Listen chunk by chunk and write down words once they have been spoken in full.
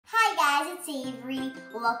it's Avery.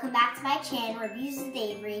 Welcome back to my channel, Reviews with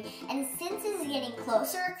Avery. And since this is getting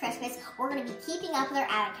closer to Christmas, we're going to be keeping up with our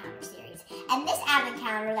advent calendar series. And this advent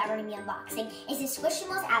calendar that we're going to be unboxing is the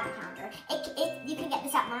Squishmallows advent calendar. You can get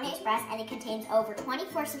this at Learning Express, and it contains over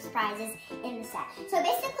 24 surprises in the set. So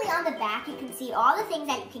basically on the back, you can see all the things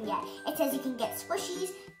that you can get. It says you can get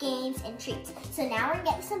squishies, games, and treats. So now we're going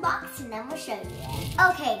to get this unboxed, and then we'll show you it.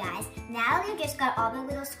 Okay guys, now we've just got all the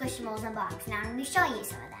little Squishmallows unboxed. Now I'm going to be showing you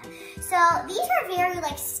some of them. So these are very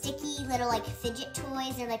like sticky little like fidget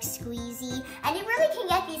toys. They're like squeezy, and you really can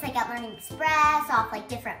get these like at Learning Express, off like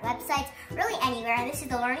different websites, really anywhere. And this is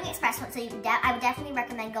the Learning Express one, so I would definitely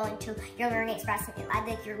recommend going to your Learning Express,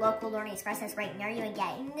 like your local Learning Express that's right near you, and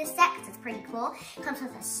getting this set because it's pretty cool. It comes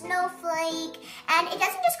with a snowflake, and it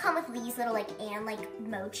doesn't just come with these little like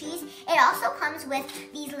mochis. It also comes with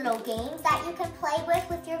these little games that you can play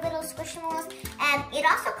with your little Squishmallows, and it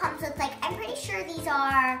also comes with like, I'm pretty sure these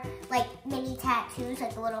are like mini tattoos,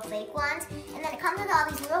 like the little fake ones, and then it comes with all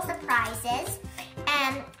these little surprises,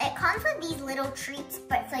 and it comes with these little treats,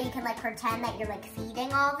 but so you can like pretend that you're like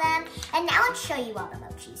feeding all of them. And now let's show you all the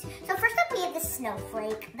mochis. So first up we have the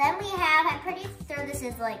snowflake, then we have, I'm pretty sure this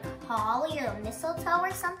is like holly or mistletoe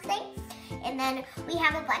or something, and then we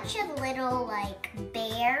have a bunch of little like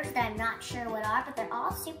bears that I'm not sure what are, but they're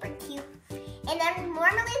all super cute. And then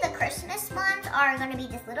normally the Christmas ones are going to be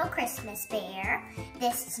this little Christmas bear,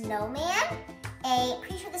 this snowman,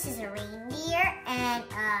 pretty sure this is a reindeer, and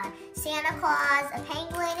Santa Claus, a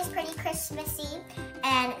penguin is pretty Christmassy,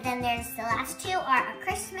 and then there's the last two are a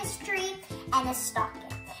Christmas tree and a stocking.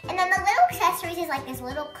 And then the little accessories is like this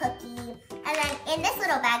little cookie, and then in this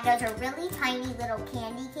little bag there's a really tiny little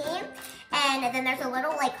candy cane, and then there's a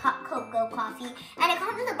little like hot cocoa coffee, and it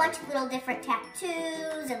comes with a bunch of little different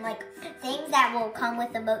tattoos and like things that will come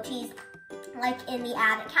with the mochis, like in the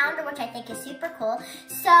advent calendar, which I think is super cool.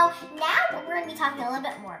 So now we're going to be talking a little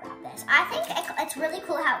bit more about this. I think it's really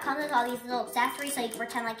cool how it comes with all these little accessories, so you can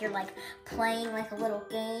pretend like you're like playing like a little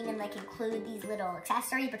game and like include these little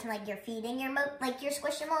accessories, pretend like you're feeding your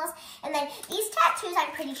Squishmallows. And then these tattoos,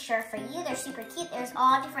 I'm pretty sure for you, they're super cute. There's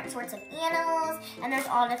all different sorts of animals, and there's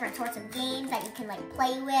all different sorts of games that you can like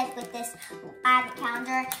play with this advent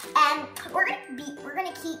calendar. And we're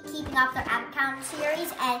gonna keep keeping up with our advent calendar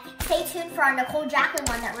series, and stay tuned for our Nicole Jacqueline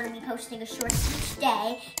one that we're going to be posting a short each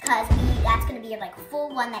day, because that's going to be like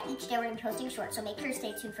full one that each day we're going to be posting a short. So make sure to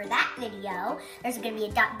stay tuned for that video. There's going to be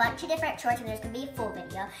a bunch of different shorts, and there's going to be a full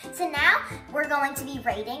video. So now we're going to be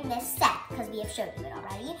rating this set because we have showed you it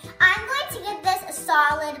already. I'm going to give this a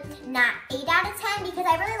solid 8 out of 10 because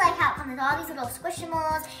I really like how it comes with all these little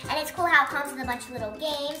Squishmallows, and it's cool how it comes with a bunch of little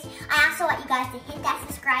games. I also want you guys to hit that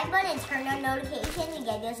subscribe button and turn on notifications and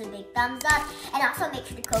give us a big thumbs up, and also make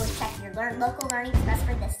sure to go check your local Learning Express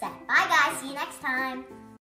for this set. Bye guys, see you next time.